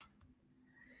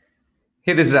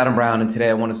Hey, this is Adam Brown, and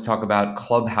today I wanted to talk about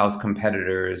Clubhouse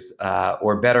competitors,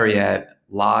 or better yet,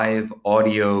 live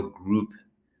audio group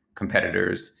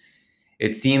competitors.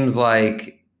 It seems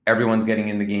like everyone's getting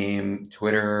in the game.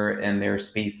 Twitter and their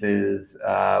Spaces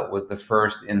was the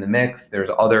first in the mix. There's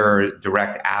other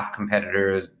direct app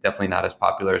competitors, definitely not as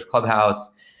popular as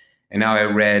Clubhouse. And now I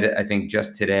read, I think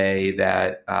just today,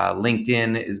 that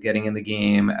LinkedIn is getting in the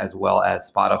game as well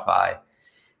as Spotify.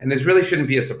 And this really shouldn't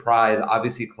be a surprise.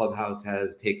 Obviously, Clubhouse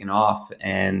has taken off,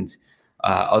 and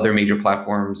other major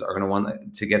platforms are going to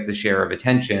want to get the share of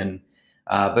attention.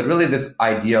 But really, this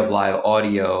idea of live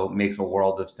audio makes a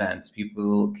world of sense.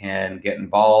 People can get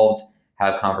involved,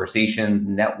 have conversations,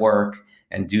 network,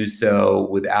 and do so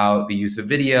without the use of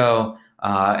video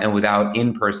and without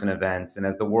in-person events. And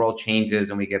as the world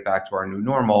changes and we get back to our new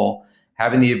normal,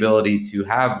 having the ability to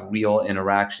have real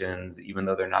interactions, even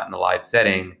though they're not in a live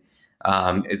setting,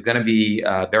 is going to be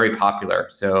very popular.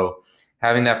 So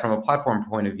having that from a platform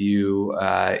point of view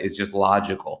is just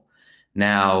logical.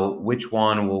 Now, which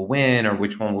one will win or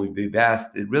which one will be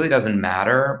best, it really doesn't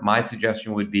matter. My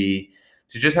suggestion would be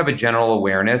to just have a general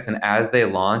awareness, and as they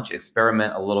launch,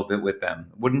 experiment a little bit with them.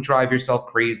 Wouldn't drive yourself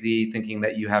crazy thinking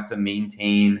that you have to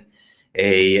maintain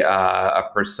a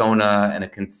persona and a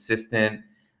consistent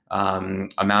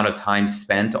amount of time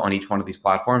spent on each one of these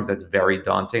platforms. That's very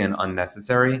daunting and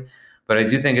unnecessary. But I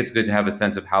do think it's good to have a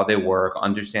sense of how they work,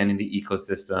 understanding the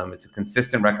ecosystem. It's a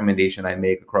consistent recommendation I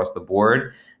make across the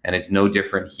board, and it's no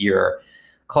different here.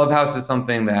 Clubhouse is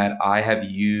something that I have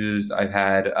used. I've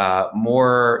had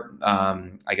more,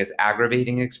 I guess,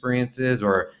 aggravating experiences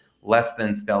or less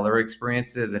than stellar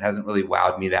experiences. It hasn't really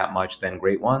wowed me that much than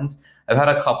great ones. I've had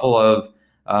a couple of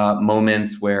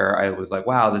moments where I was like,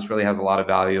 wow, this really has a lot of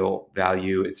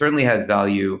value. It certainly has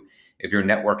value if you're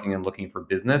networking and looking for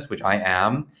business, which I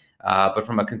am. But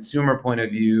from a consumer point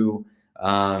of view,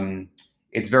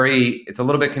 it's a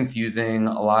little bit confusing.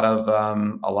 A lot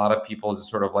of people just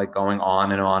sort of like going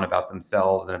on and on about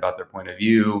themselves and about their point of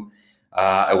view.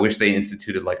 I wish they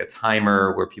instituted like a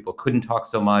timer where people couldn't talk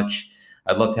so much.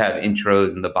 I'd love to have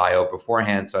intros in the bio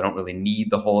beforehand, so I don't really need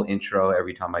the whole intro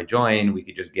every time I join. We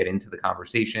could just get into the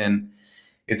conversation.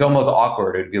 It's almost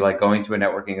awkward. It'd be like going to a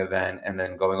networking event and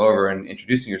then going over and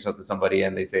introducing yourself to somebody,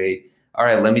 and they say, all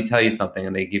right, let me tell you something.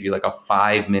 And they give you like a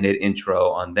 5-minute intro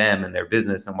on them and their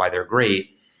business and why they're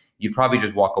great. You'd probably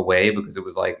just walk away because it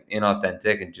was like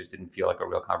inauthentic and just didn't feel like a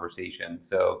real conversation.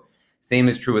 So same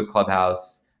is true with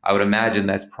Clubhouse. I would imagine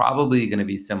that's probably going to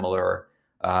be similar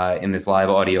in this live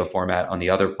audio format on the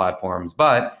other platforms.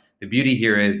 But the beauty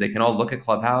here is they can all look at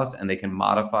Clubhouse and they can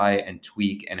modify and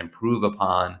tweak and improve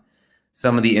upon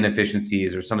some of the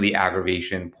inefficiencies or some of the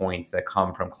aggravation points that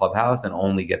come from Clubhouse and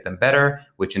only get them better,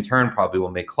 which in turn probably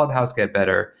will make Clubhouse get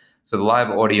better. So the live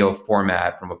audio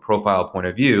format from a profile point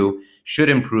of view should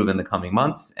improve in the coming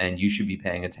months, and you should be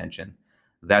paying attention.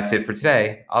 That's it for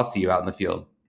today. I'll see you out in the field.